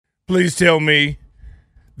Please tell me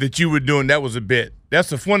that you were doing that was a bit.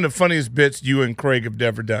 That's one of the funniest bits you and Craig have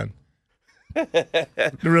ever done.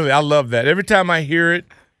 Really, I love that. Every time I hear it,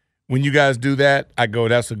 when you guys do that, I go,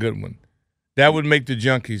 "That's a good one." That would make the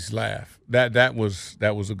junkies laugh. That was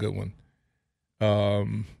a good one.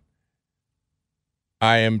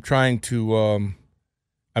 I am trying to.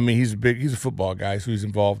 He's a football guy, so he's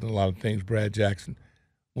involved in a lot of things. Brad Jackson,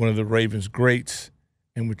 one of the Ravens greats,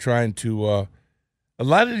 and we're trying to. A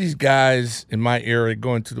lot of these guys in my area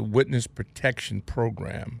go into the witness protection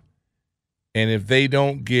program, and if they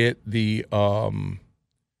don't get the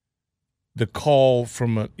call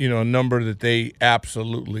from a number that they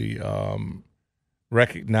absolutely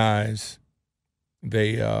recognize,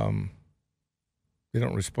 they don't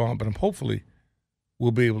respond. But hopefully we'll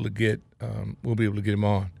be able to get him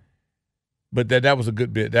on. But that was a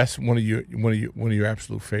good bit. That's one of your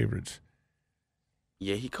absolute favorites.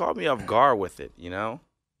 Yeah, he caught me off guard with it, I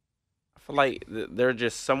feel like there are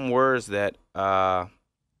just some words that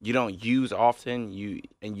you don't use often, you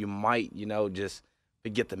might, just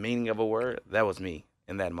forget the meaning of a word. That was me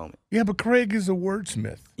in that moment. Yeah, but Craig is a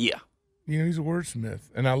wordsmith. Yeah. He's a wordsmith.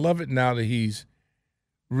 And I love it now that he's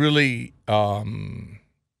really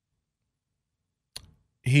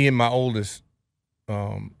he and my oldest,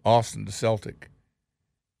 Austin, the Celtic,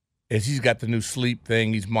 as he's got the new sleep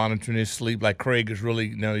thing, he's monitoring his sleep. Like Craig is really,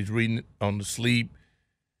 he's reading on the sleep,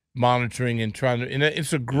 monitoring and trying to. And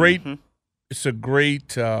it's a great,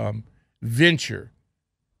 venture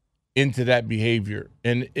into that behavior.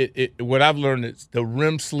 And what I've learned is the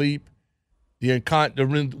REM sleep,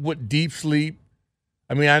 what deep sleep.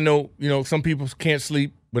 I mean, I know, some people can't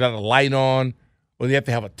sleep without a light on, or they have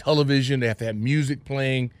to have a television, they have to have music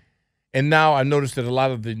playing. And now I noticed that a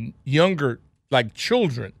lot of the younger, like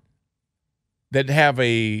children, that have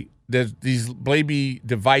there's these baby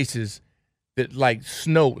devices that like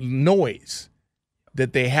noise,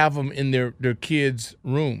 that they have them in their kids'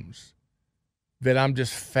 rooms, that I'm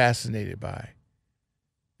just fascinated by,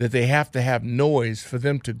 that they have to have noise for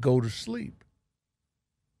them to go to sleep.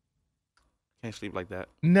 Can't sleep like that.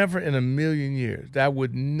 Never in a million years. That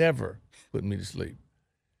would never put me to sleep.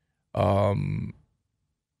 But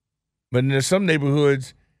there's some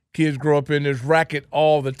neighborhoods kids grow up in, there's racket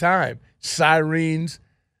all the time. Sirens.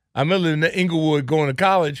 I remember in Inglewood going to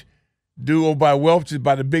college, dude by Welch's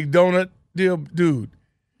by the Big Donut deal, dude.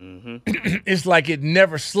 Mm-hmm. It's like it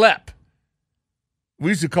never slept. We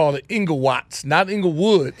used to call it Inglewatts, not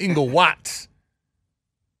Inglewood, Inglewatts.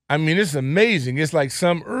 I mean, it's amazing. It's like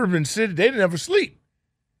some urban city. They never sleep.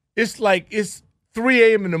 It's like it's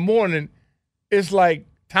 3 a.m. in the morning. It's like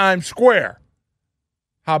Times Square,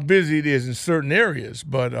 how busy it is in certain areas.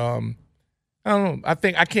 But I don't know. I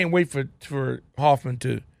think I can't wait for Hoffman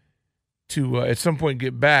to at some point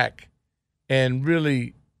get back and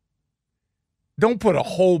really don't put a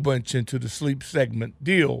whole bunch into the sleep segment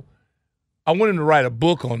deal. I want him to write a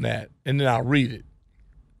book on that, and then I'll read it.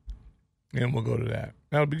 And we'll go to that.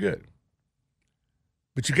 That'll be good.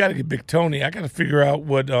 But you got to get Big Tony. I got to figure out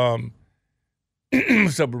what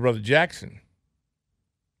what's up with Brother Jackson.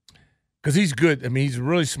 Because he's good. I mean, he's a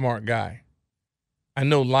really smart guy. I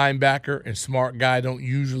know linebacker and smart guy don't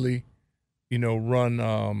usually,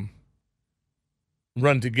 run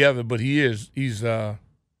together, but he is. He's but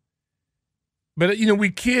we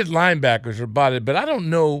kid linebackers about it, but I don't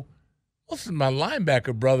know. Most of my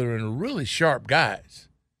linebacker brother are really sharp guys.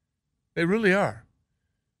 They really are.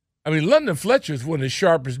 I mean, London Fletcher is one of the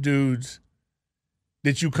sharpest dudes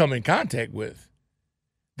that you come in contact with.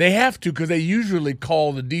 They have to because they usually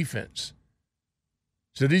call the defense.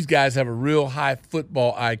 So these guys have a real high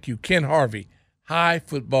football IQ. Ken Harvey, high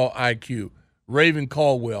football IQ. Raven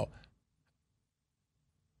Caldwell.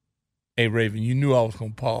 Hey, Raven, you knew I was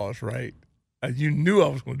going to pause, right? You knew I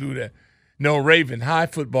was going to do that. No, Raven, high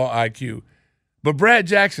football IQ. But Brad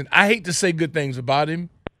Jackson, I hate to say good things about him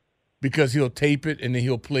because he'll tape it and then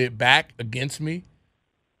he'll play it back against me.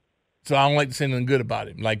 So I don't like to say nothing good about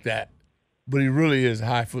him like that. But he really is a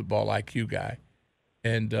high football IQ guy.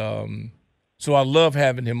 And so I love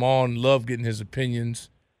having him on, love getting his opinions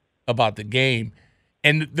about the game.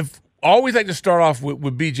 And I always like to start off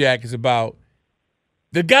with B-Jack is about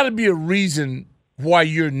there got to be a reason why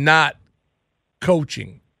you're not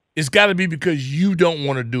coaching. It's got to be because you don't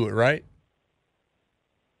want to do it, right?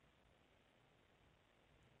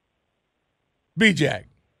 B-Jack.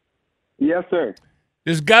 Yes, sir.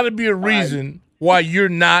 There's got to be a reason why you're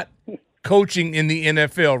not coaching in the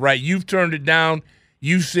NFL, right? You've turned it down.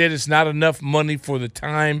 You said it's not enough money for the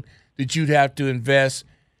time that you'd have to invest,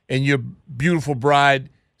 and your beautiful bride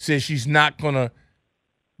says she's not going to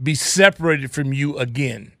be separated from you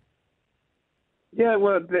again. Yeah,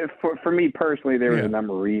 well, for me personally, there was Yeah. a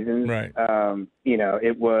number of reasons. Right.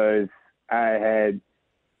 It was I had,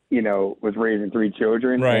 was raising three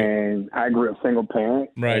children, Right. and I grew up single parent.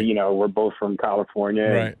 Right. And, we're both from California,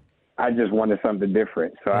 and Right. I just wanted something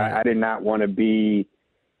different. So Right. I did not want to be,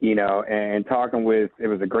 and talking with, it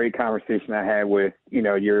was a great conversation I had with,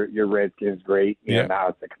 your Redskins great, Yeah. now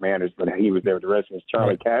it's the Commanders, but he was there with the Redskins,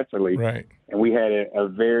 Charlie Casserly. Right. And we had a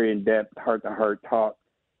very in-depth heart-to-heart talk.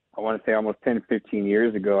 I want to say almost 10, 15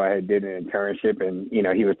 years ago, I did an internship, and,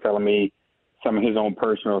 he was telling me some of his own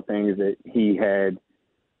personal things that he had,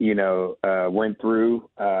 went through,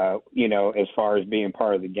 as far as being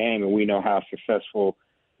part of the game. And we know how successful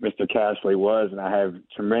Mr. Cashley was, and I have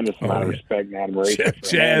tremendous amount of respect and admiration for him.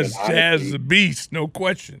 Jazz is a beast, no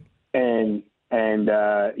question. And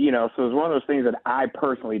so it was one of those things that I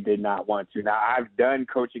personally did not want to. Now, I've done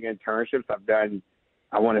coaching internships. I've done,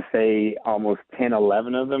 I want to say, almost 10,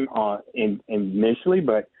 11 of them initially,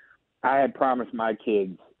 but I had promised my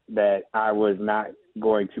kids that I was not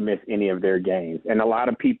going to miss any of their games. And a lot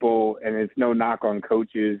of people, and it's no knock on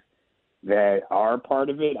coaches that are part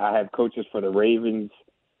of it. I have coaches for the Ravens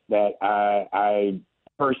that I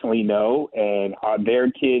personally know, and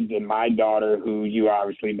their kids, and my daughter, who you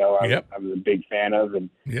obviously know, I was a big fan of, and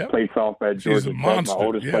played softball at Georgia Tech. My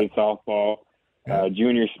oldest played softball.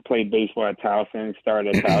 Juniors played baseball at Towson,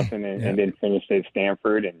 started at Towson, and then finished at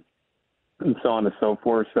Stanford, and so on and so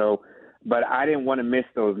forth. So, but I didn't want to miss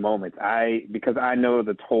those moments. Because I know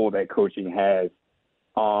the toll that coaching has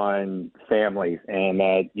on families, and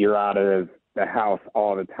that you're out of the house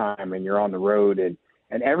all the time, and you're on the road, and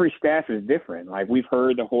every staff is different. Like, we've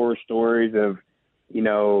heard the horror stories of,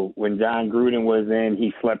 when John Gruden was in,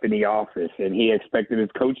 he slept in the office, and he expected his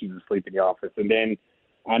coaches to sleep in the office. And then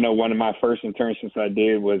I know one of my first internships I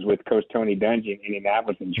did was with Coach Tony Dungy in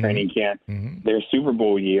Indianapolis in training camp, their Super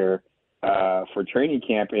Bowl year for training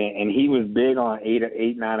camp. And he was big on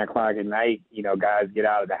 8, 9 o'clock at night, guys get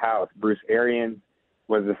out of the house. Bruce Arians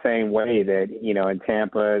was the same way, that, in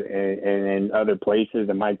Tampa and in other places.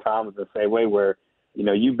 And Mike Thomas the same way, where,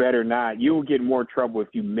 you better not. You will get in more trouble if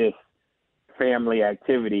you miss family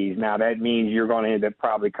activities. Now, that means you're going to end up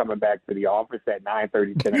probably coming back to the office at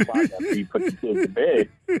 9:30, 10 o'clock after you put the kids to bed.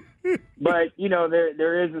 But,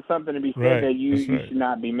 there is something to be said that you should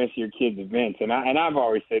not be missing your kids' events. And I've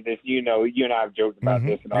always said this, you and I have joked about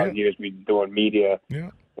this in all the years we've been doing media, is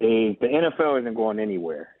the NFL isn't going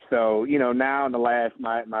anywhere. So, now in the last,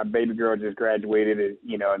 my baby girl just graduated,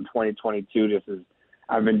 in 2022.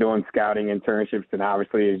 I've been doing scouting internships, and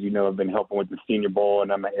obviously, as you know, I've been helping with the Senior Bowl,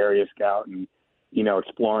 and I'm an area scout, and,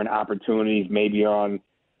 exploring opportunities maybe on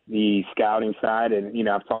the scouting side. And,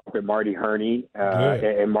 I've talked with Marty Herney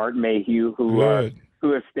and Martin Mayhew, who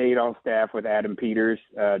have stayed on staff with Adam Peters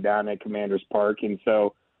down at Commanders Park. And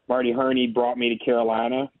so Marty Herney brought me to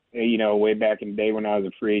Carolina, way back in the day when I was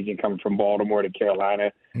a free agent coming from Baltimore to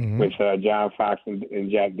Carolina with John Fox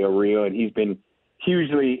and Jack Del Rio. And he's been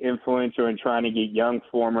hugely influential in trying to get young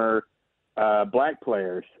former black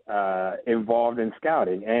players involved in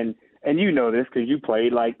scouting. And you know this because you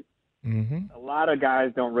played. Like, a lot of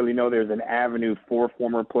guys don't really know there's an avenue for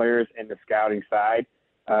former players in the scouting side.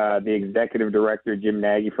 The executive director, Jim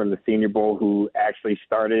Nagy from the Senior Bowl, who actually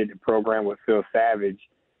started a program with Phil Savage,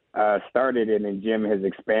 started it, and Jim has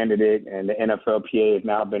expanded it, and the NFLPA has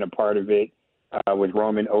now been a part of it with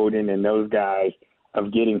Roman Odin and those guys,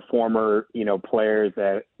 of getting former, players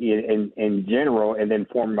that in general, and then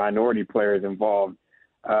former minority players involved.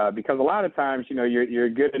 Because a lot of times, you're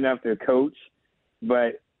good enough to coach,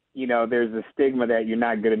 but, there's a stigma that you're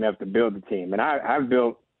not good enough to build a team. And I've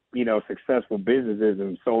built, successful businesses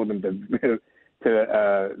and sold them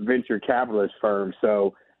to venture capitalist firms.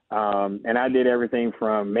 So, and I did everything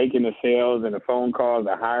from making the sales and the phone calls,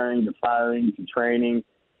 the hiring, the firing, to training,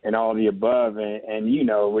 and all the above. And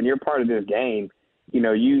when you're part of this game,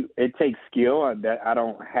 it takes skill. That I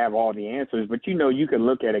don't have all the answers, but you can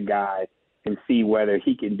look at a guy and see whether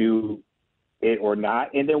he can do it or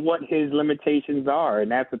not, and then what his limitations are.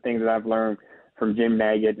 And that's the thing that I've learned from Jim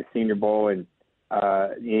Nagy at the Senior Bowl and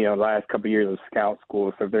the last couple of years of scout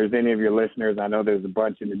school. So if there's any of your listeners, I know there's a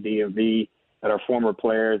bunch in the DMV that are former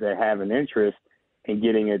players that have an interest in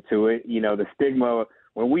getting into it. The stigma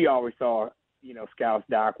when we always saw scouts,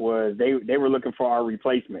 Doc, was they were looking for our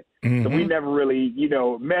replacement. So we never really,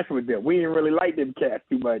 mess with them. We didn't really like them cats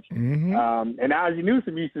too much. And Ozzie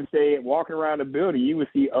Newsome used to say, walking around the building, you would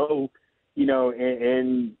see,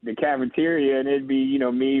 in the cafeteria, and it'd be,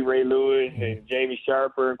 me, Ray Lewis, and Jamie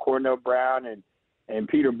Sharper, and Cornell Brown, and and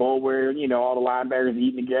Peter Boulware, all the linebackers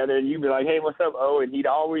eating together, and you'd be like, hey, what's up, O? And he'd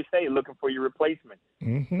always say, looking for your replacement.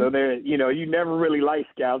 Mm-hmm. So there, you never really liked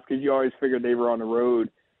scouts because you always figured they were on the road.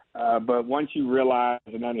 But once you realize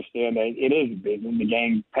and understand that it is a business, the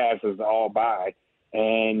game passes all by,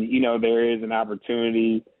 and there is an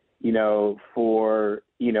opportunity, for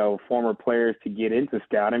former players to get into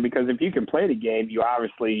scouting, because if you can play the game, you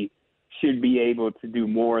obviously should be able to do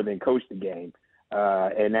more than coach the game,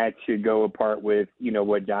 and that should go apart with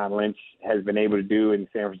what John Lynch has been able to do in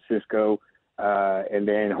San Francisco, and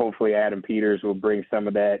then hopefully Adam Peters will bring some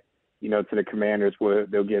of that to the Commanders, where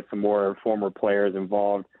they'll get some more former players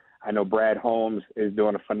involved. I know Brad Holmes is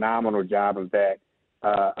doing a phenomenal job of that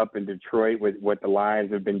up in Detroit with what the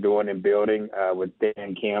Lions have been doing and building with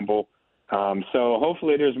Dan Campbell. So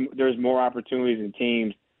hopefully there's more opportunities in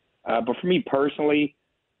teams. But for me personally,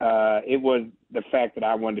 it was the fact that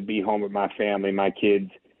I wanted to be home with my family, my kids,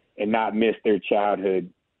 and not miss their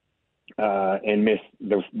childhood and miss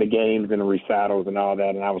the games and the recitals and all that.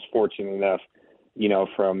 And I was fortunate enough,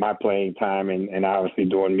 from my playing time and obviously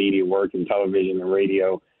doing media work and television and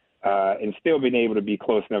radio, and still being able to be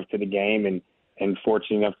close enough to the game and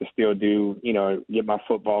fortunate enough to still do, get my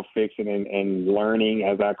football fix and learning,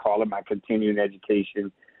 as I call it, my continuing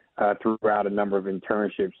education throughout a number of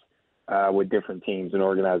internships with different teams and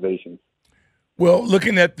organizations. Well,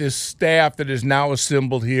 looking at this staff that is now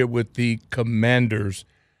assembled here with the Commanders,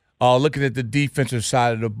 looking at the defensive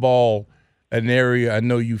side of the ball, an area I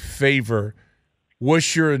know you favor,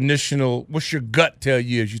 what's your gut tell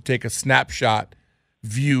you as you take a snapshot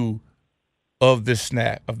view of this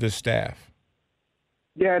staff?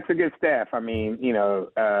 Yeah, it's a good staff. I mean,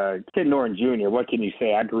 Kid Norton Jr., what can you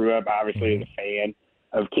say? I grew up, obviously, as a fan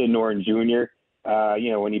of Kid Norton Jr.,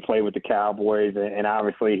 when he played with the Cowboys, and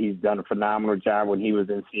obviously he's done a phenomenal job when he was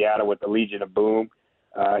in Seattle with the Legion of Boom.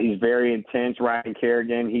 He's very intense. Ryan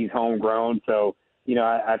Kerrigan, he's homegrown. So,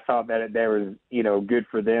 I thought that was, good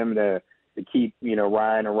for them to keep,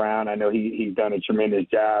 Ryan around. I know he's done a tremendous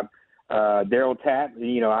job. Daryl Tapp,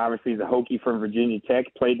 obviously he's a Hokie from Virginia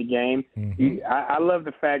Tech, played the game. Mm-hmm. I love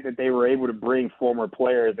the fact that they were able to bring former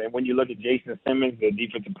players. And when you look at Jason Simmons, the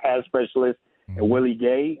defensive pass specialist, and Willie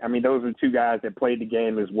Gay, I mean, those are two guys that played the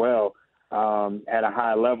game as well at a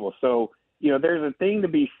high level. So, there's a thing to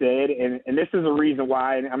be said, and this is a reason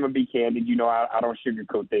why, and I'm going to be candid, I don't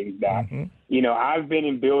sugarcoat things, Doc. Mm-hmm. I've been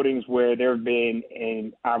in buildings where there have been,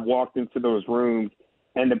 and I've walked into those rooms,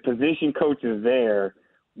 and the position coaches there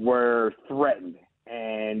were threatened,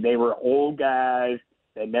 and they were old guys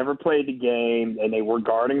that never played the game, and they were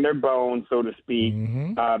guarding their bones, so to speak,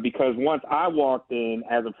 because once I walked in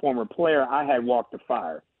as a former player, I had walked the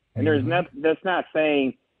fire. And that's not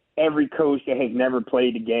saying every coach that has never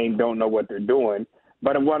played the game don't know what they're doing,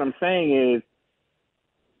 but what I'm saying is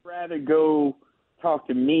I'd rather go talk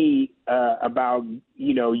to me about,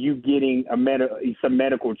 you getting some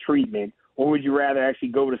medical treatment, or would you rather actually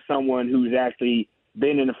go to someone who's actually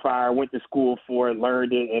been in the fire, went to school for it,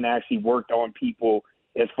 learned it, and actually worked on people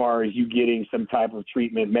as far as you getting some type of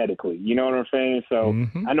treatment medically? You know what I'm saying? So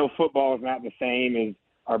I know football is not the same as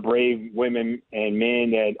our brave women and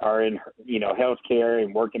men that are in, healthcare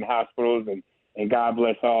and work in hospitals, and God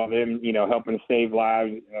bless all of them, helping to save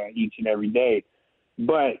lives each and every day.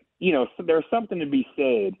 But, so there's something to be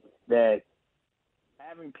said that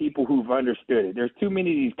having people who've understood it. There's too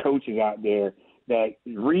many of these coaches out there that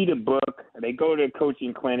read a book, they go to a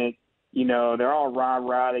coaching clinic, they're all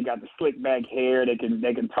rah-rah, they got the slick back hair, they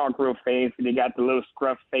can talk real fancy, they got the little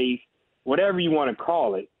scruff face, whatever you want to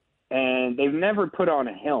call it, and they've never put on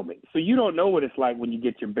a helmet. So you don't know what it's like when you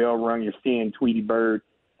get your bell rung, you're seeing Tweety Bird,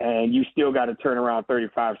 and you still got to turn around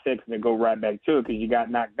 35 seconds and go right back to it because you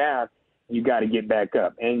got knocked down, you got to get back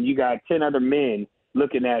up. And you got 10 other men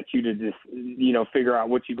looking at you to just, figure out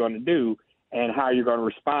what you're going to do and how you're going to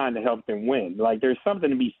respond to help them win. Like, there's something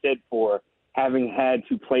to be said for having had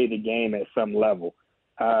to play the game at some level.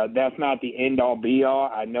 That's not the end-all, be-all,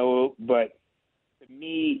 I know, but to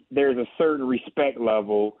me, there's a certain respect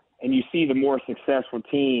level, and you see the more successful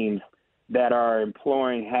teams that are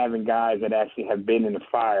employing having guys that actually have been in the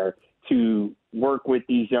fire to work with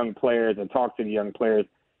these young players and talk to the young players,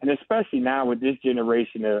 and especially now with this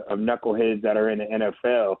generation of knuckleheads that are in the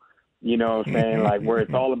NFL, you know what I'm saying? Like, where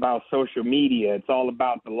it's all about social media. It's all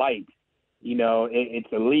about the likes.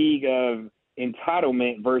 It's a league of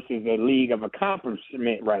entitlement versus a league of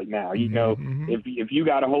accomplishment right now. If you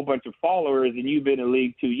got a whole bunch of followers and you've been in the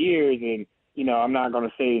league 2 years and, I'm not going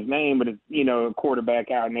to say his name, but it's, a quarterback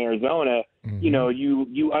out in Arizona,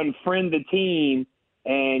 you unfriend the team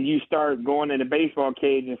and you start going in the baseball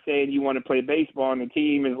cage and saying you want to play baseball, and the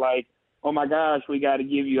team is like, oh my gosh, we got to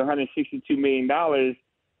give you $162 million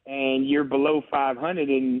and you're below 500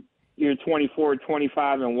 and you're 24,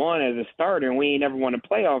 25 and 1 as a starter and we ain't ever won a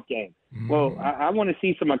playoff game. Well, I want to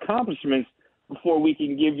see some accomplishments before we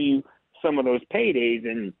can give you some of those paydays.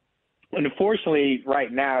 And unfortunately,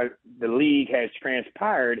 right now, the league has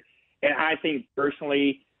transpired. And I think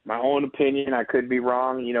personally, my own opinion, I could be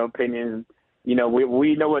wrong, opinions, we know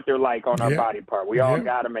what they're like on our body part. We all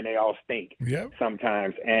got them and they all stink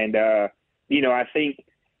sometimes. And, I think,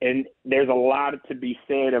 and there's a lot to be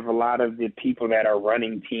said of a lot of the people that are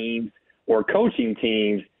running teams or coaching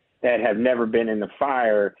teams that have never been in the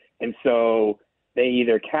fire. And so they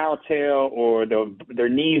either cowtail or their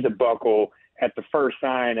knees are buckle at the first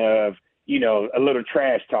sign of, a little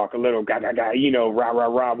trash talk, a little rah, rah,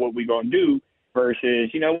 rah, what we going to do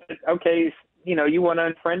versus, okay, you want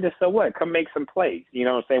to unfriend us, so what? Come make some plays. You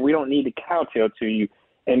know what I'm saying? We don't need to cowtail to you.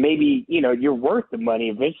 And maybe, you're worth the money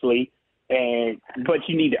eventually, but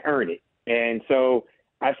you need to earn it. And so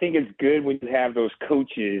I think it's good when you have those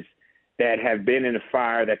coaches that have been in the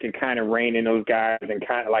fire that can kind of rein in those guys and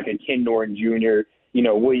kind of like a Ken Norton Jr.,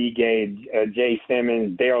 Willie Gay, Jay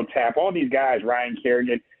Simmons, Dale Tapp, all these guys, Ryan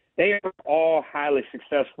Kerrigan, they are all highly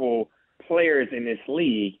successful players in this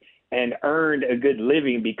league and earned a good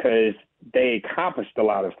living because they accomplished a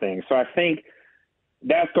lot of things. So I think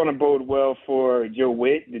that's going to bode well for Joe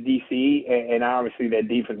Witt, the DC, and obviously that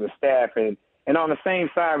defensive staff. And on the same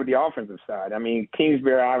side with the offensive side, I mean,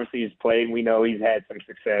 Kingsbury obviously has played. We know he's had some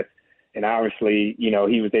success. And obviously,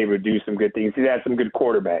 he was able to do some good things. He's had some good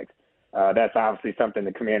quarterbacks. That's obviously something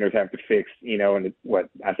the Commanders have to fix, and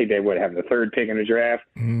I think they would have the third pick in the draft.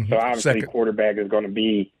 So obviously quarterback is going to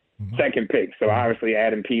be second pick. So obviously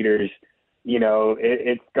Adam Peters,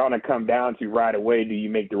 it's going to come down to right away, do you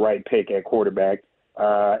make the right pick at quarterback?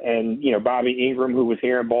 And Bobby Ingram, who was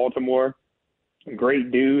here in Baltimore,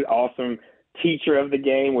 great dude, awesome teacher of the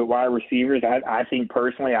game with wide receivers. I think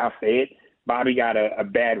personally, I'll say it, Bobby got a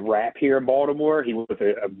bad rap here in Baltimore. He was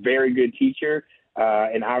a very good teacher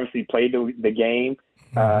and obviously played the game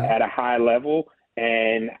at a high level.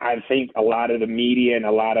 And I think a lot of the media and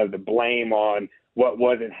a lot of the blame on what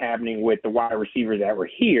wasn't happening with the wide receivers that were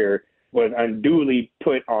here was unduly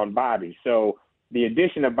put on Bobby. So the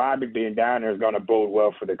addition of Bobby being down there is going to bode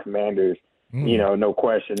well for the Commanders, no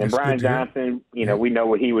question. And That's Brian Johnson, we know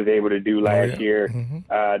what he was able to do last year.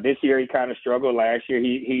 This year he kind of struggled. Last year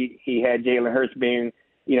he had Jalen Hurts being,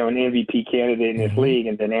 an MVP candidate in this league,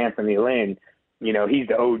 and then Anthony Lynn, he's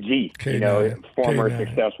the OG, former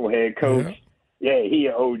successful head coach. Yeah, he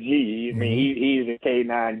an OG. I mean, he's a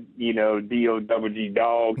K9, D-O-double-G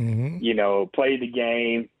dog, played the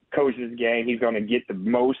game, coaches the game. He's going to get the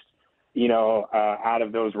most, out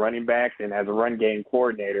of those running backs. And as a run game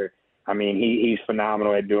coordinator, I mean, he's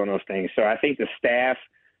phenomenal at doing those things. So I think the staff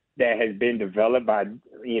that has been developed by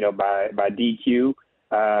DQ,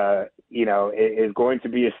 is going to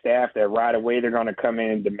be a staff that right away they're going to come in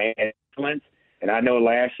and demand excellence. And I know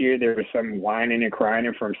last year there was some whining and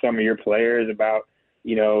crying from some of your players about,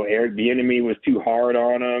 Eric Bieniemy was too hard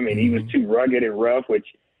on him and he was too rugged and rough, which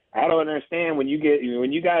I don't understand. When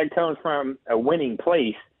you guys come from a winning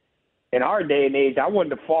place, in our day and age, I wanted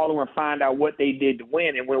to follow and find out what they did to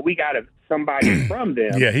win. And when we got somebody from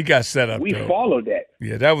them, he got set up. We followed that.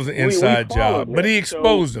 Yeah, that was an inside job. But he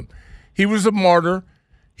exposed him. He was a martyr.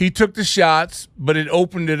 He took the shots, but it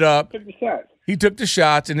opened it up. He took the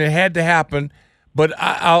shots, and it had to happen. But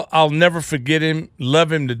I'll never forget him,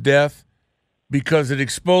 love him to death, because it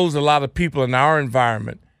exposed a lot of people in our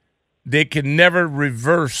environment. They can never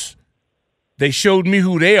reverse. They showed me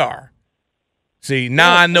who they are. See,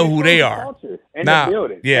 now I know who they are. And the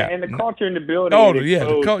building. Yeah. And the culture in the building. Oh,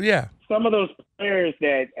 yeah. Some of those players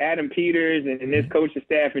that Adam Peters and this coaching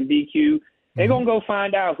staff and DQ, they're going to go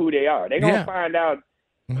find out who they are. They're going to find out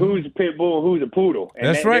who's a pit bull, who's a poodle. And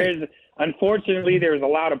that's right. Unfortunately, there's a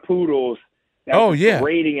lot of poodles that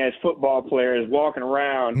rating as football players walking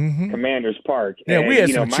around Commanders Park. Yeah, and, we had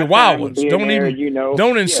some chihuahuas.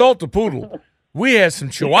 Don't insult the poodle. We had some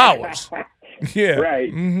chihuahuas. Yeah.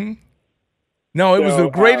 Right. No, it was the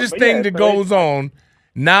greatest thing that goes on.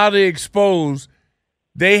 Now they expose.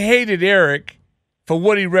 They hated Eric for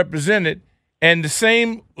what he represented, and the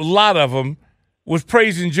same lot of them was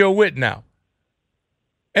praising Joe Witt now.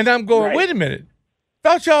 And I'm going, wait a minute.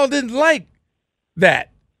 Thought y'all didn't like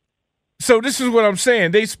that. So this is what I'm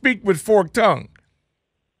saying. They speak with forked tongue.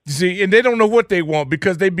 You see, and they don't know what they want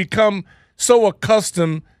because they become so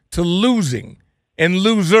accustomed to losing and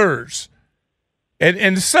losers. And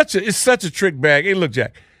it's such a trick bag. Hey, look,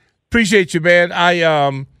 Jack, appreciate you, man.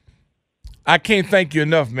 I can't thank you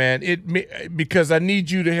enough, man. Because I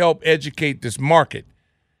need you to help educate this market.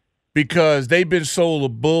 because they've been sold a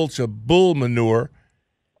bunch of bull manure.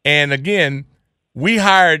 And, again, we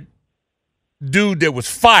hired dude that was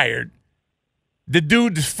fired. The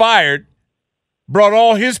dude that's fired brought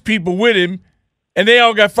all his people with him, and they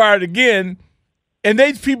all got fired again. And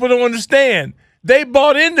these people don't understand. They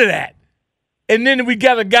bought into that. And then we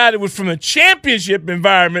got a guy that was from a championship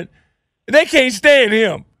environment, and they can't stand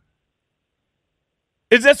him.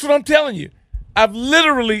 That's what I'm telling you. I've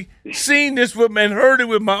literally seen this and heard it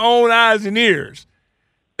with my own eyes and ears.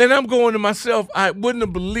 And I'm going to myself, I wouldn't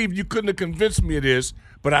have believed you couldn't have convinced me of this,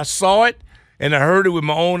 but I saw it, and I heard it with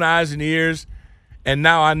my own eyes and ears, and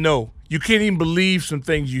now I know. You can't even believe some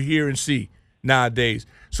things you hear and see nowadays.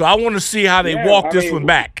 So I want to see how they walk this one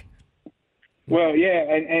back. Well, yeah,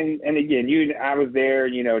 and again, I was there.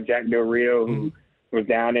 Jack Del Rio, who was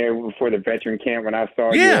down there before the veteran camp when I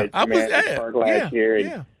saw you at Park last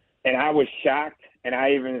year, and I was shocked. And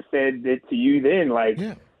I even said it to you then,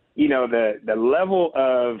 the level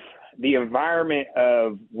of the environment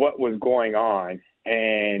of what was going on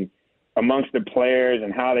and amongst the players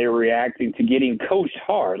and how they were reacting to getting coached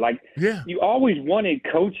hard. You always wanted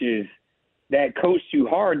coaches that coached you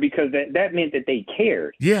hard because that meant that they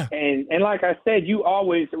cared. Yeah. And like I said, you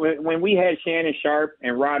always, when we had Shannon Sharp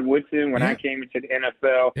and Rod Woodson, when I came into the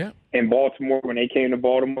NFL in Baltimore, when they came to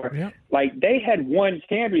Baltimore, they had won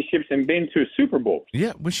championships and been to Super Bowls.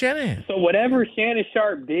 Yeah, with Shannon. So whatever Shannon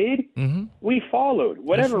Sharp did, we followed.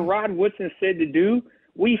 Whatever Rod Woodson said to do,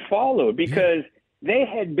 we followed because they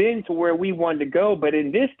had been to where we wanted to go. But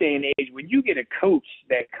in this day and age, when you get a coach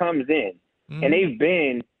that comes in and they've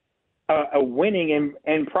been a winning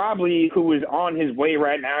and probably who is on his way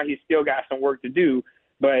right now, he's still got some work to do.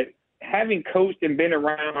 But having coached and been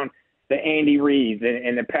around the Andy Reids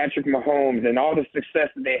and the Patrick Mahomes and all the success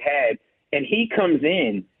that they had, and he comes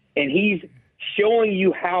in and he's showing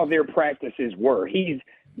you how their practices were. He's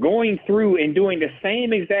going through and doing the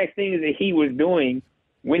same exact things that he was doing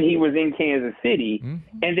when he was in Kansas City.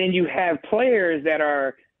 And then you have players that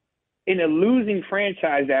are in a losing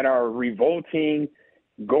franchise that are revolting,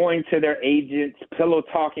 going to their agents, pillow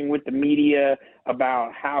talking with the media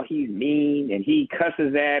about how he's mean and he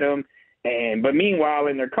cusses at them. But meanwhile,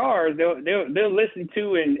 in their cars, they'll listen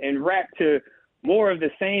to and rap to more of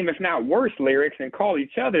the same, if not worse, lyrics and call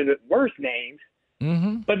each other the worst names.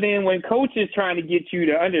 But then when coach is trying to get you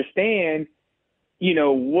to understand,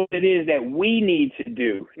 what it is that we need to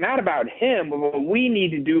do, not about him, but what we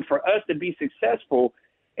need to do for us to be successful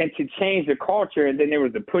and to change the culture. And then there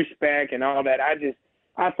was the pushback and all that.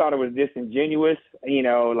 I thought it was disingenuous.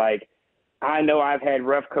 I know I've had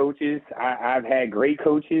rough coaches. I've had great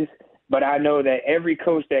coaches, but I know that every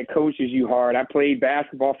coach that coaches you hard. I played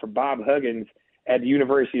basketball for Bob Huggins at the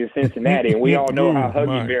University of Cincinnati, and we all know how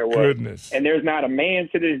Huggy Bear was. Goodness. And there's not a man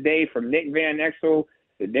to this day, from Nick Van Exel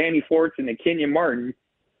to Danny Forts and to Kenyon Martin,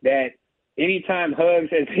 that anytime Hugs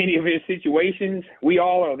has any of his situations, we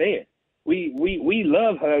all are there. We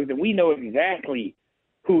love Hugs, and we know exactly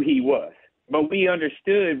who he was. But we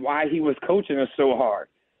understood why he was coaching us so hard,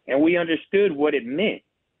 and we understood what it meant.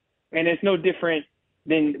 And it's no different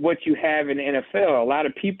than what you have in the NFL. A lot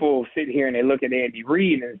of people sit here and they look at Andy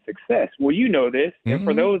Reid and his success. Well, you know this. And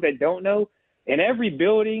for those that don't know, in every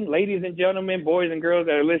building, ladies and gentlemen, boys and girls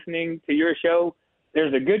that are listening to your show,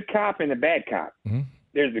 there's a good cop and a bad cop.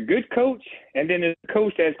 There's a good coach, and then there's a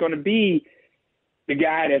coach that's going to be the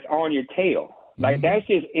guy that's on your tail. That's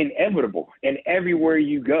just inevitable in everywhere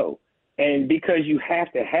you go. And because you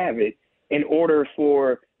have to have it in order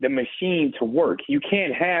for the machine to work. You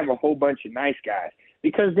can't have a whole bunch of nice guys,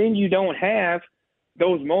 because then you don't have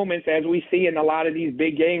those moments as we see in a lot of these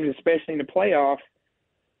big games, especially in the playoffs.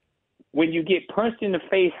 When you get punched in the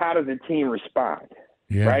face, how does the team respond?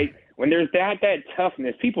 Right? When there's that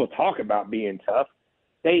toughness, people talk about being tough.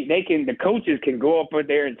 The coaches can go up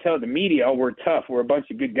there and tell the media, oh, we're tough, we're a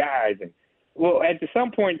bunch of good guys. And well, at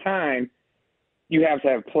some point in time, you have to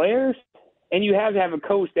have players, and you have to have a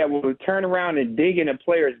coach that will turn around and dig in a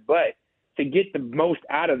player's butt to get the most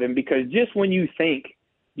out of them. Because just when you think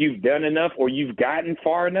you've done enough or you've gotten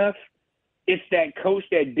far enough, it's that coach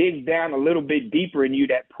that digs down a little bit deeper in you,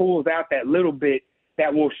 that pulls out that little bit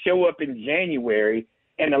that will show up in January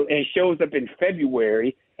and shows up in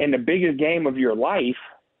February in the biggest game of your life.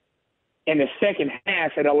 In the second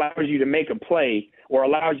half, it allows you to make a play or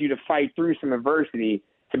allows you to fight through some adversity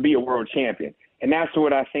to be a world champion. And that's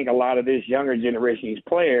what I think a lot of this younger generation, these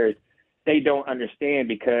players, they don't understand,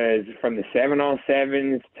 because from the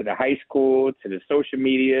 7-on-7s to the high school to the social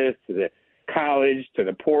media to the college to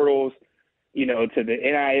the portals, to the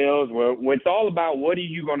NILs, where it's all about what are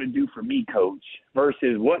you going to do for me, coach,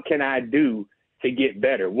 versus what can I do to get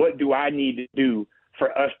better? What do I need to do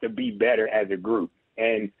for us to be better as a group.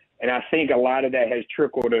 And I think a lot of that has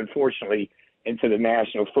trickled, unfortunately, into the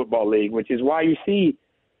National Football League, which is why you see,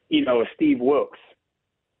 Steve Wilkes,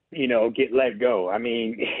 get let go. I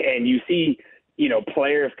mean, and you see,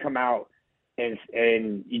 players come out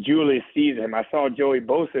and Julius Caesar. I saw Joey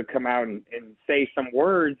Bosa come out and say some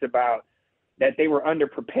words about that they were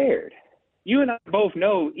underprepared. You and I both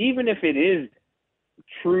know, even if it is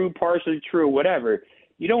true, partially true, whatever,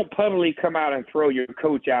 you don't publicly come out and throw your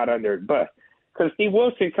coach out under the bus. Because Steve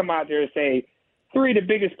Wilkes can come out there and say, 3 of the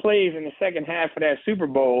biggest plays in the second half of that Super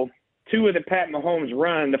Bowl, 2 of the Pat Mahomes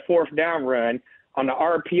run, the 4th down run on the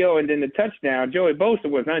RPO and then the touchdown, Joey Bosa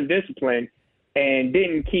was undisciplined and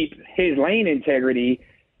didn't keep his lane integrity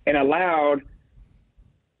and allowed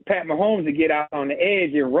Pat Mahomes to get out on the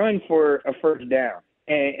edge and run for a first down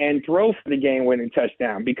and throw for the game-winning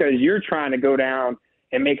touchdown because you're trying to go down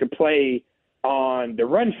and make a play on the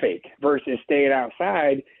run fake versus staying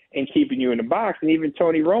outside and keeping you in the box. And even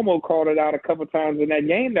Tony Romo called it out a couple times in that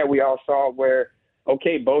game that we all saw where,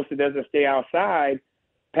 okay, Bosa doesn't stay outside.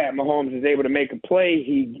 Pat Mahomes is able to make a play.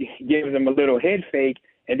 He gives him a little head fake,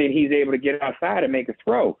 and then he's able to get outside and make a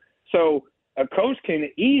throw. So a coach can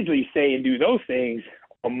easily say and do those things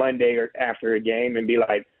on Monday or after a game and be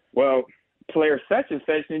like, well, player such and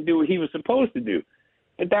such didn't do what he was supposed to do.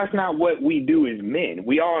 But that's not what we do as men.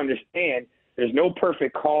 We all understand there's no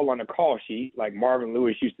perfect call on a call sheet, like Marvin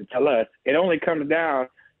Lewis used to tell us. It only comes down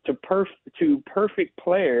to perfect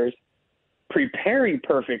players preparing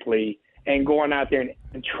perfectly and going out there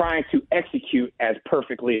and trying to execute as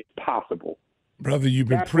perfectly as possible. Brother, you've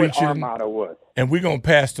been That's preaching. What our motto was. And we're going to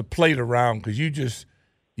pass the plate around because you just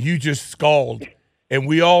scalded. And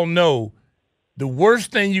we all know the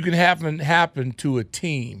worst thing you can happen to a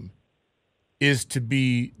team is to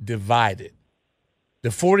be divided. The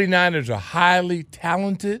 49ers are highly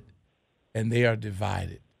talented, and they are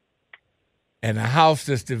divided. And a house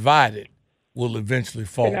that's divided will eventually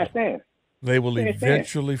fall. They will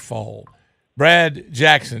eventually fall. Brad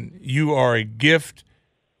Jackson, you are a gift.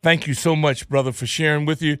 Thank you so much, brother, for sharing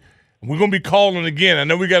with you. We're going to be calling again. I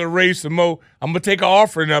know we got to raise some more. I'm going to take an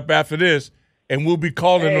offering up after this, and we'll be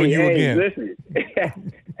calling on you again. Listen.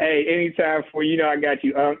 Hey, anytime for you. I got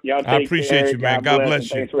you. Y'all take I appreciate care. you, man. God bless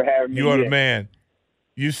you. Thanks for having me. You are the man.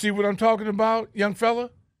 You see what I'm talking about, young fella?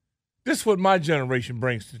 This is what my generation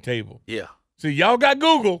brings to the table. Yeah. See, y'all got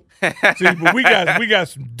Google. See, but we got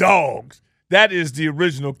some dogs. That is the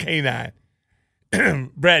original canine.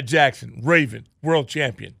 Brad Jackson, Raven, world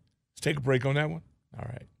champion. Let's take a break on that one. All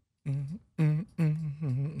right.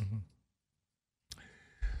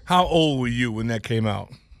 How old were you when that came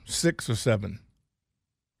out? 6 or 7?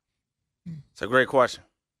 It's a great question.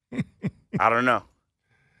 I don't know.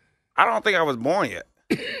 I don't think I was born yet.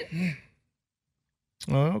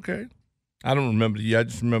 Oh, okay. I don't remember the year. I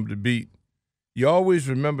just remember the beat. You always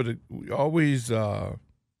remember the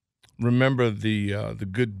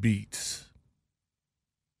good beats.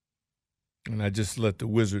 And I just let the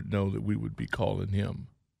wizard know that we would be calling him.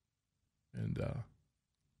 And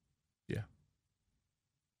yeah.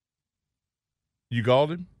 You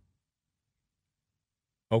called him?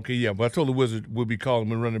 Okay, yeah. But I told the wizard we'll be calling him.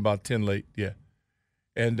 We're running about 10 late. Yeah.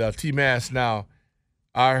 And T-Mass now,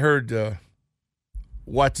 I heard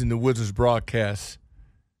watching the Wizards broadcast,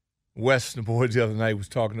 Wes and the boys the other night was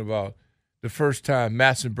talking about the first time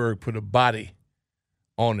Massenburg put a body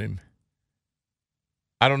on him.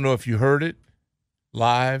 I don't know if you heard it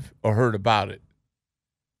live or heard about it.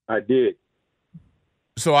 I did.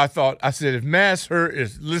 So I said, if Mass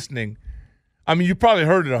is listening, I mean, you probably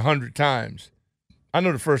heard it 100 times. I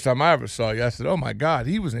know the first time I ever saw you, I said, oh, my God,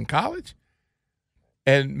 he was in college?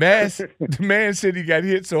 And the man said he got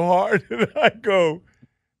hit so hard. And I go,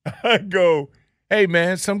 hey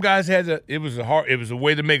man, some guys it was a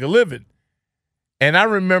way to make a living. And I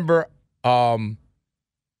remember, my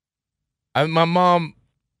mom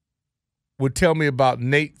would tell me about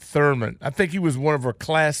Nate Thurman. I think he was one of her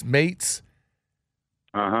classmates,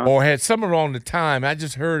 or had somewhere around the time. I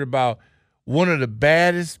just heard about one of the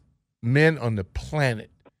baddest men on the planet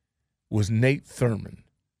was Nate Thurman.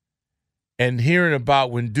 And hearing about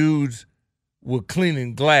when dudes were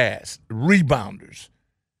cleaning glass, rebounders,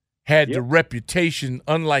 had the reputation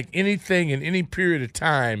unlike anything in any period of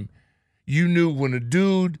time. You knew when a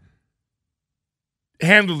dude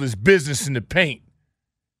handled his business in the paint,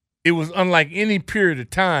 it was unlike any period of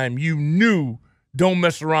time. You knew, don't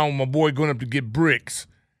mess around with my boy going up to get bricks.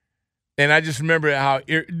 And I just remember how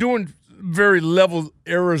during very level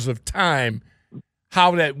eras of time,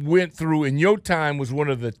 how that went through, and your time was one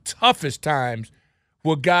of the toughest times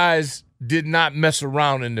where guys did not mess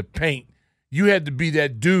around in the paint. You had to be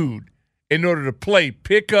that dude, in order to play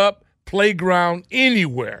pickup, playground,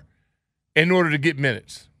 anywhere in order to get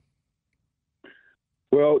minutes?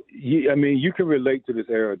 Well, you can relate to this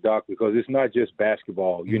era, Doc, because it's not just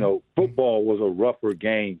basketball. You know, football was a rougher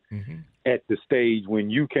game at the stage when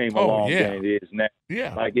you came along than it is now.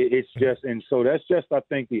 Yeah. Like it's just, and so that's just, I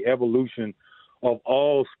think, the evolution of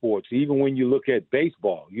all sports. Even when you look at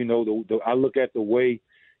baseball, you know, I look at the way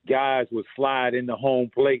guys would slide in the home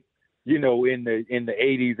plate, you know, in the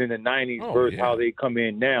 80s and the 90s versus how they come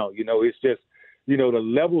in now. You know, it's just, you know, the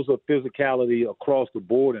levels of physicality across the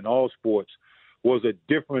board in all sports was a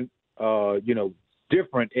different,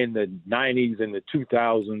 different in the 90s and the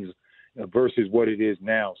 2000s versus what it is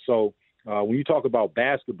now. So when you talk about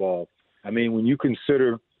basketball, I mean, when you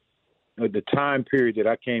consider the time period that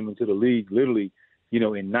I came into the league, literally, you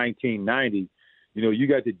know, in 1990, you know, you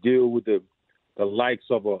got to deal with the likes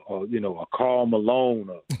of a Karl Malone,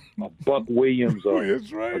 a Buck Williams, or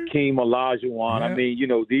Hakeem Olajuwon. Yeah. I mean, you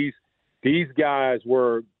know, these guys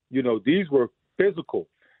were, you know, these were physical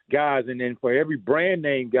guys. And then for every brand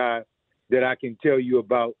name guy that I can tell you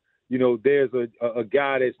about, you know, there's a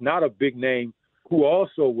guy that's not a big name who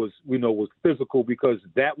also was, you know, was physical, because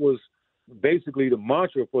that was basically the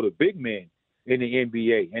mantra for the big men in the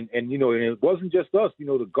NBA. And you know, and it wasn't just us, you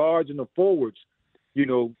know, the guards and the forwards, you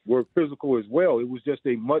know, were physical as well. It was just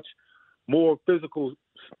a much more physical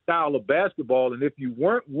style of basketball. And if you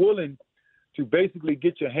weren't willing to basically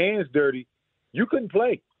get your hands dirty, you couldn't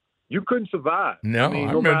play. You couldn't survive. No,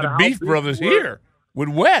 I remember the Beef Brothers here with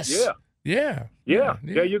Wes. Yeah.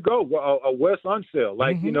 There you go. A Wes Unseld.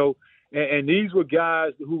 Like, you know, and these were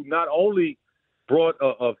guys who not only brought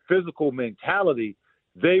a physical mentality,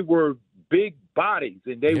 they were big bodies,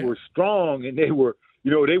 and they were strong, and they were,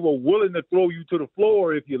 you know, they were willing to throw you to the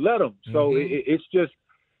floor if you let them. So it's just,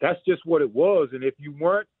 that's just what it was. And if you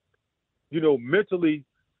weren't, you know, mentally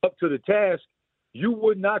up to the task, you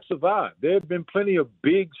would not survive. There have been plenty of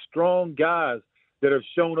big, strong guys that have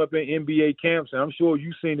shown up in NBA camps, and I'm sure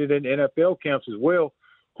you've seen it in NFL camps as well,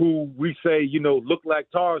 who we say, you know, look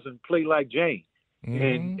like Tarzan, play like Jane.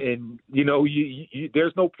 And you know, you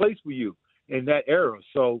there's no place for you in that era.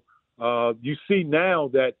 So you see now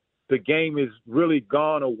that the game has really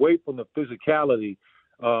gone away from the physicality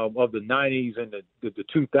of the 90s and the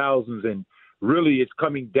 2000s, and really it's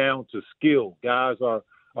coming down to skill. Guys are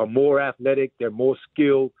more athletic, they're more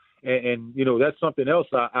skilled, and you know, that's something else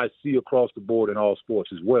I see across the board in all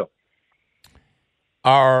sports as well.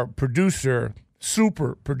 Our producer,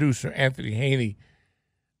 super producer, Anthony Haney,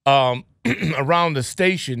 around the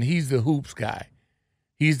station, he's the hoops guy.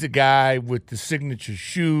 He's the guy with the signature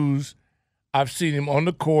shoes. I've seen him on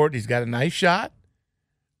the court. He's got a nice shot.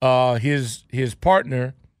 His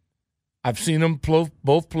partner, I've seen them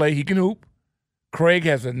both play. He can hoop. Craig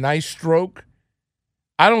has a nice stroke.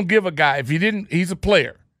 I don't give a guy. If he didn't, he's a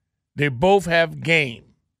player. They both have game,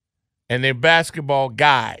 and they're basketball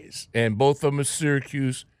guys, and both of them are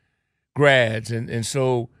Syracuse grads. And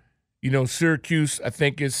so, you know, Syracuse, I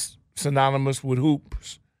think, is synonymous with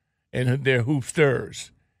hoops, and they're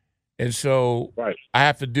hoopsters. And so I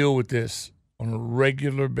have to deal with this on a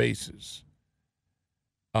regular basis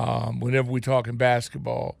whenever we're talking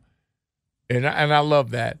basketball. And I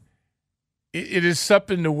love that. It is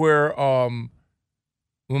something to where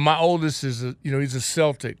when my oldest is, he's a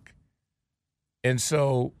Celtic. And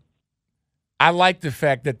so I like the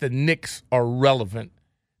fact that the Knicks are relevant.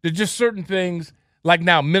 There's just certain things, like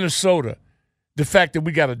now Minnesota, the fact that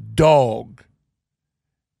we got a dog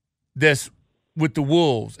that's with the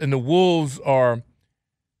Wolves. And the Wolves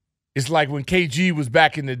it's like when KG was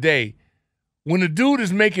back in the day. When a dude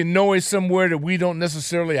is making noise somewhere that we don't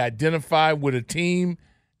necessarily identify with a team,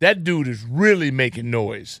 that dude is really making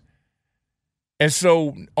noise. And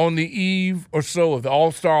so on the eve or so of the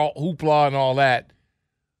All-Star hoopla and all that,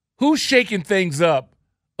 who's shaking things up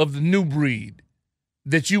of the new breed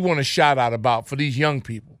that you want to shout out about for these young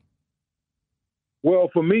people? Well,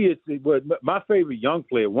 for me, it's my favorite young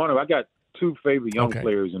player. I got two favorite young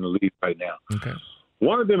players in the league right now. Okay.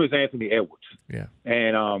 One of them is Anthony Edwards. Yeah.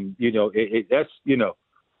 And that's, you know,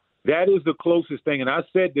 that is the closest thing. And I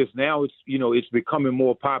said this, now it's becoming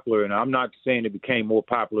more popular. And I'm not saying it became more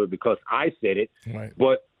popular because I said it,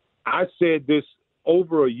 but I said this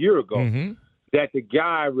over a year ago that the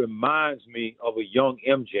guy reminds me of a young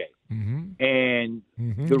MJ. And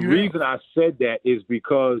the reason I said that is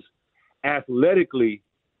because athletically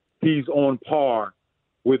he's on par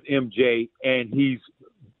with MJ, and he's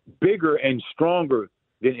bigger and stronger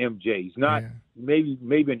than MJ. He's not maybe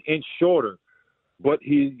an inch shorter, but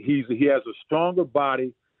he has a stronger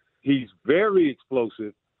body. He's very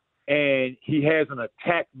explosive, and he has an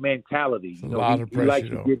attack mentality. He likes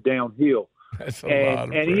to get downhill. That's a lot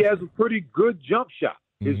of and he pressure. has a pretty good jump shot.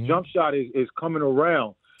 His jump shot is coming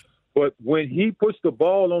around. But when he puts the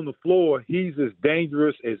ball on the floor, he's as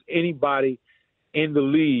dangerous as anybody in the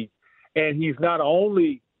league. And he's not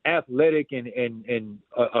only athletic and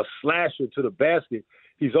a slasher to the basket,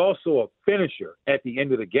 he's also a finisher at the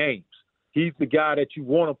end of the games. He's the guy that you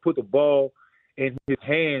want to put the ball in his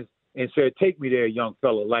hands and say, take me there, young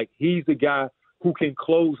fella. Like, he's the guy who can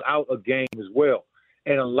close out a game as well.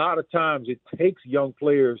 And a lot of times it takes young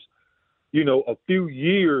players, a few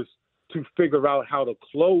years to figure out how to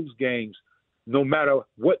close games no matter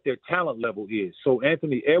what their talent level is. So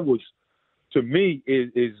Anthony Edwards, to me,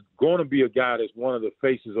 is going to be a guy that's one of the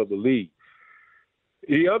faces of the league.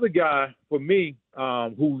 The other guy, for me,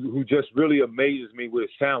 who just really amazes me with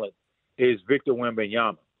his talent is Victor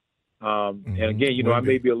Wembanyama. And again, I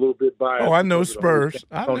may be a little bit biased. Oh, I know Spurs.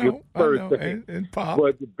 I know. And Pop.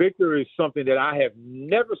 But Victor is something that I have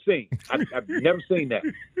never seen. I've never seen that.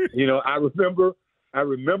 I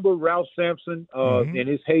remember Ralph Sampson in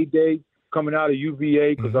his heyday coming out of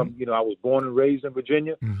UVA because I was born and raised in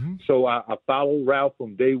Virginia. So I followed Ralph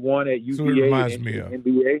from day one at UVA. So it reminds me of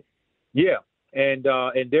NBA. Yeah, and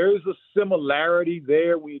there is a similarity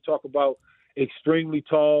there when you talk about extremely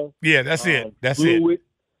tall. Yeah, that's it. That's fluid. it.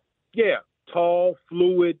 Yeah, tall,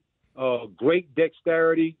 fluid, great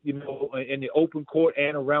dexterity, in the open court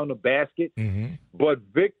and around the basket. But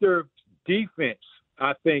Victor's defense,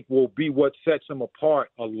 I think, will be what sets him apart,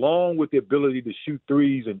 along with the ability to shoot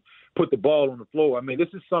threes and put the ball on the floor. I mean, this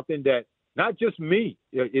is something that not just me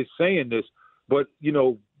is saying this, but,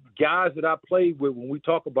 guys that I played with, when we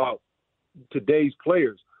talk about today's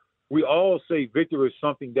players, we all say Victor is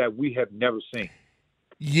something that we have never seen.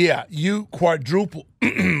 Yeah, you quadruple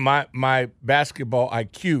my basketball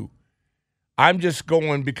IQ. I'm just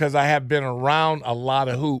going because I have been around a lot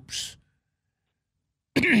of hoops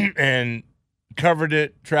and covered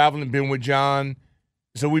it, traveling, been with John.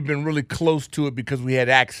 So we've been really close to it because we had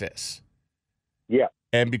access. Yeah.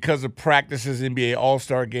 And because of practices, NBA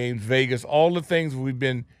All-Star games, Vegas, all the things we've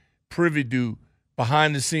been privy to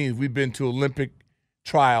behind the scenes. We've been to Olympic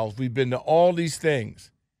trials. We've been to all these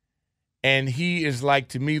things. And he is like,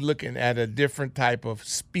 to me, looking at a different type of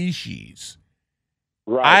species.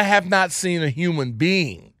 Right. I have not seen a human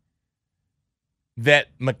being that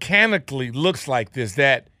mechanically looks like this,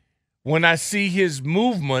 that when I see his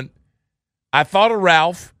movement, I thought of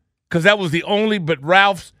Ralph because that was the only, but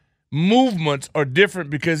Ralph's movements are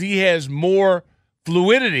different because he has more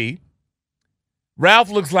fluidity.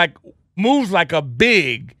 Ralph moves like a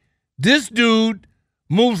big. This dude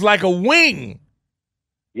moves like a wing.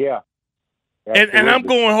 Yeah. And I'm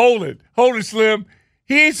going, hold it, Slim.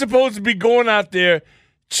 He ain't supposed to be going out there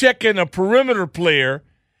checking a perimeter player.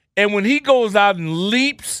 And when he goes out and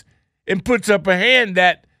leaps and puts up a hand,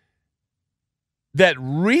 that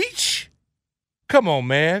reach, come on,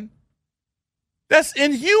 man. That's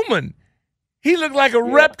inhuman. He looked like a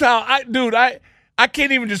reptile. I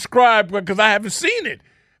can't even describe because I haven't seen it.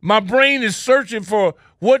 My brain is searching for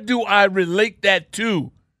what do I relate that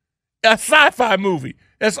to? A sci-fi movie.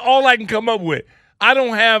 That's all I can come up with. I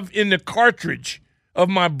don't have in the cartridge of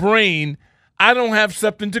my brain, I don't have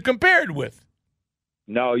something to compare it with.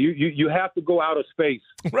 No, you have to go out of space.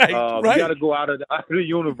 Right, right. You got to go out of the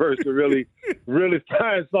universe to really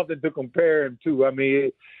find something to compare him to. I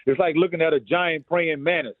mean, it's like looking at a giant praying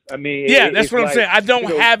mantis. I mean, that's what I'm saying. I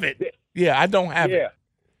don't have it. Yeah, I don't have it.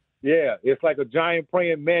 Yeah, it's like a giant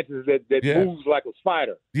praying mantis that moves like a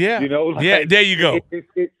spider. Yeah, like, there you go.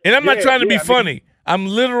 And I'm not trying to be funny. I'm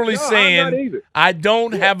literally saying I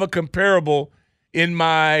don't have a comparable in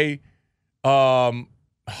my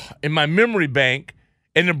memory bank,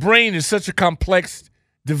 and the brain is such a complex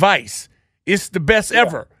device. It's the best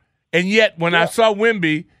ever. And yet when I saw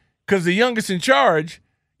Wemby, because the youngest in charge,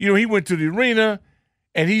 he went to the arena,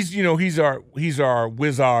 and he's our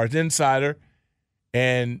Wizards insider,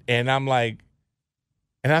 and I'm like,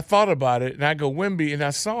 and I thought about it, and I go, Wemby, and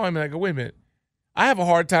I saw him, and I go, wait a minute. I have a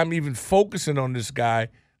hard time even focusing on this guy.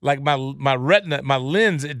 Like my retina, my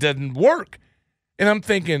lens, it doesn't work. And I'm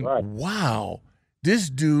thinking, wow, this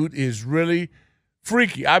dude is really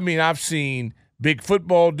freaky. I mean, I've seen big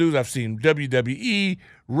football dudes. I've seen WWE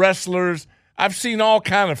wrestlers. I've seen all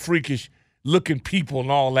kind of freakish looking people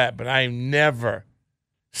and all that, but I've never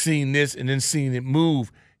seen this and then seen it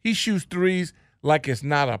move. He shoots threes like it's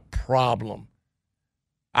not a problem.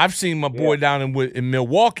 I've seen my boy down in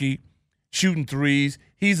Milwaukee shooting threes.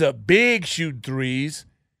 He's a big shooting threes,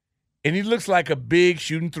 and he looks like a big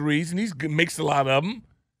shooting threes, and he's makes a lot of them.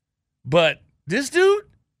 But this dude,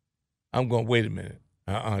 I'm going, wait a minute.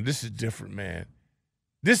 This is different, man.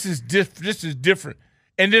 This is different.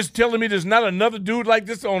 and just telling me there's not another dude like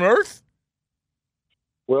this on Earth?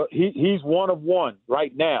 Well, he's one of one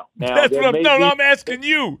right now. That's what I'm asking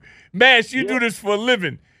you. Mash, you do this for a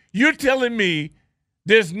living. You're telling me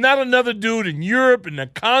there's not another dude in Europe, in the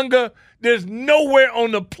Congo. There's nowhere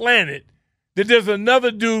on the planet that there's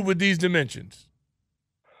another dude with these dimensions.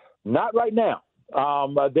 Not right now.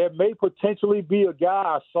 There may potentially be a guy.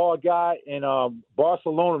 I saw a guy in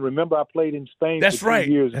Barcelona. Remember, I played in Spain for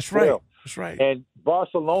 2 years. That's right. That's right. And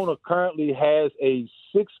Barcelona currently has a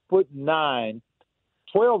 6'9"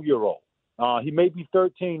 12-year-old. He may be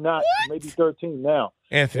 13 now. He may be 13 now.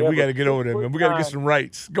 Anthony, we got to get over there, man. We got to get some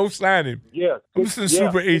rights. Go sign him. Yeah. I'm listening to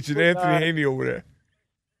Super Agent Anthony Haney over there.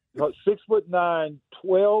 6'9",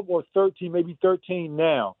 12 or 13, maybe 13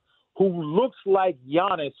 now, who looks like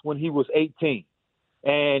Giannis when he was 18.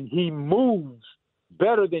 And he moves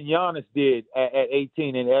better than Giannis did at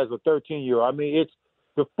 18 and as a 13-year-old. I mean, it's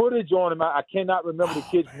the footage on him. I cannot remember the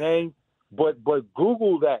kid's name, but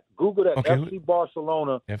Google that. Google that. Okay. FC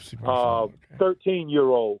Barcelona,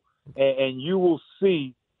 13-year-old, and you will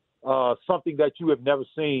see something that you have never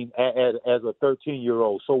seen as a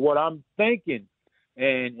 13-year-old. So what I'm thinking,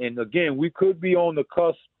 and again, we could be on the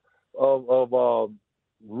cusp of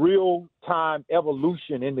real-time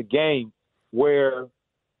evolution in the game, where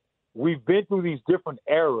we've been through these different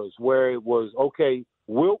eras where it was, okay,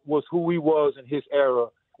 Wilt was who he was in his era,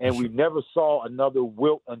 and we never saw another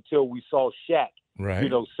Wilt until we saw Shaq,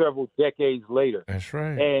 right? Several decades later. That's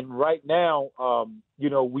right. And right now,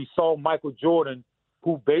 we saw Michael Jordan,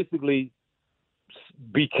 who basically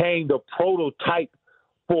became the prototype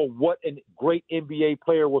for what a great NBA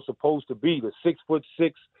player was supposed to be, the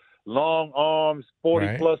 6'6", long arms,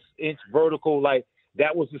 40-plus inch vertical, like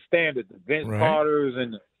that was the standard. The Vince Carters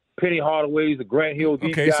and the Penny Hardaways, the Grant Hill,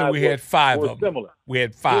 these guys so we had five were of them. Similar. We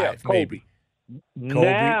had five, maybe.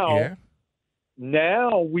 Kobe,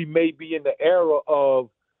 now we may be in the era of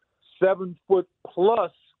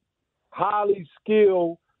 7-foot-plus, highly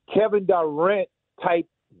skilled Kevin Durant type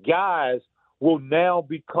guys will now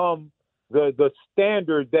become the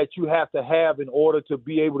standard that you have to have in order to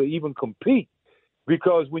be able to even compete.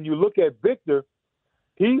 Because when you look at Victor,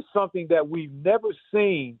 he's something that we've never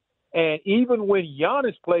seen. And even when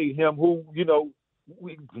Giannis played him, who,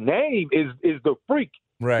 name is the freak,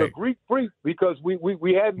 the Greek freak, because we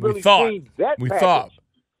hadn't really seen that package. Thought.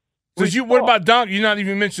 What about Doc? You not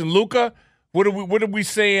even mentioned Luka. What are we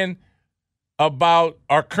saying about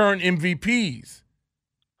our current MVPs?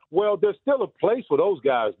 Well, there's still a place for those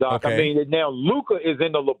guys, Doc. Okay. I mean, now Luka is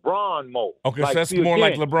in the LeBron mode. Okay, so that's more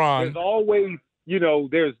like LeBron. There's always,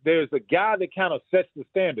 there's a guy that kind of sets the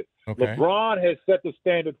standard. Okay. LeBron has set the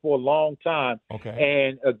standard for a long time. Okay.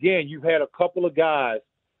 And again, you've had a couple of guys,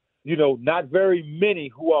 not very many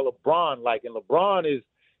who are LeBron-like, and LeBron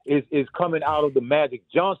is coming out of the Magic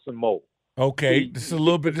Johnson mode. Okay, this is a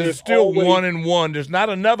little bit. There's still always, 1-1. There's not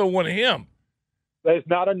another one of him. There's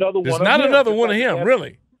not another one. There's not another one of him,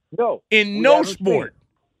 really. No. In no sport.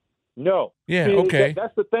 No. Yeah. See, okay.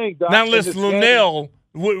 That's the thing, Doc. Now let's Linnell.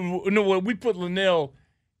 We put Linnell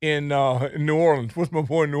in New Orleans. What's my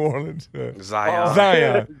boy in New Orleans?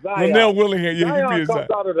 Zion. Linnell Willingham. Yeah, Zion comes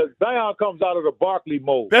out of the Barkley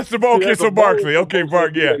mode. That's the okay. So Barkley. Okay,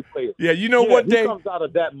 Barkley. Yeah. Yeah. You know what? He comes out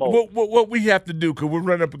of that mode. What we have to do, because we're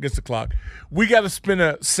running up against the clock, we got to spin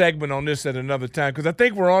a segment on this at another time, because I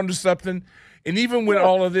think we're on to something. And even with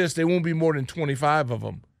all of this, there won't be more than 25 of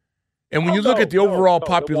them. And when you look at the overall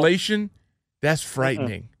population, that's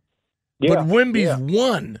frightening. Yeah, but Wemby's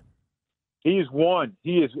one. He's one.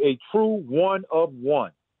 He is a true one of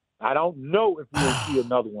one. I don't know if we'll see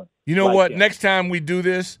another one. You know what? That. Next time we do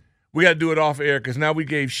this, we got to do it off air, because now we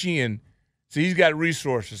gave Sheehan. So he's got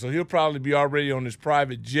resources. So he'll probably be already on his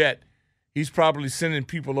private jet. He's probably sending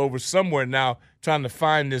people over somewhere now trying to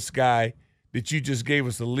find this guy that you just gave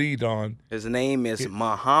us a lead on. His name is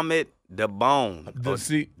Mohamed Dabone.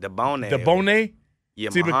 Dabone. Dabone? Yeah,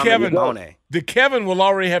 see, but Kevin will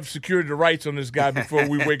already have secured the rights on this guy before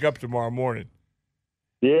we wake up tomorrow morning.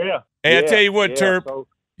 Yeah. Hey, I tell you what, Terp,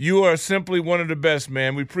 you are simply one of the best,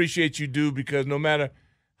 man. We appreciate you, dude, because no matter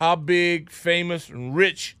how big, famous, and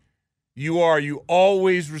rich you are, you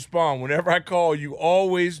always respond. Whenever I call, you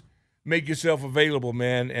always make yourself available,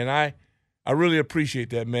 man. And I really appreciate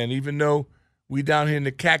that, man, even though we down here in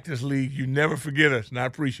the Cactus League, you never forget us, and I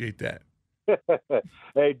appreciate that.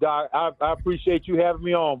 Hey, Doc, I appreciate you having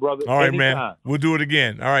me on, brother. All right, anytime. man. We'll do it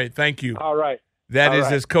again. All right, thank you. All right. That is,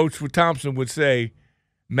 as Coach Thompson would say,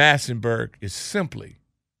 Massenburg is simply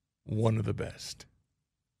one of the best.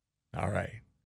 All right.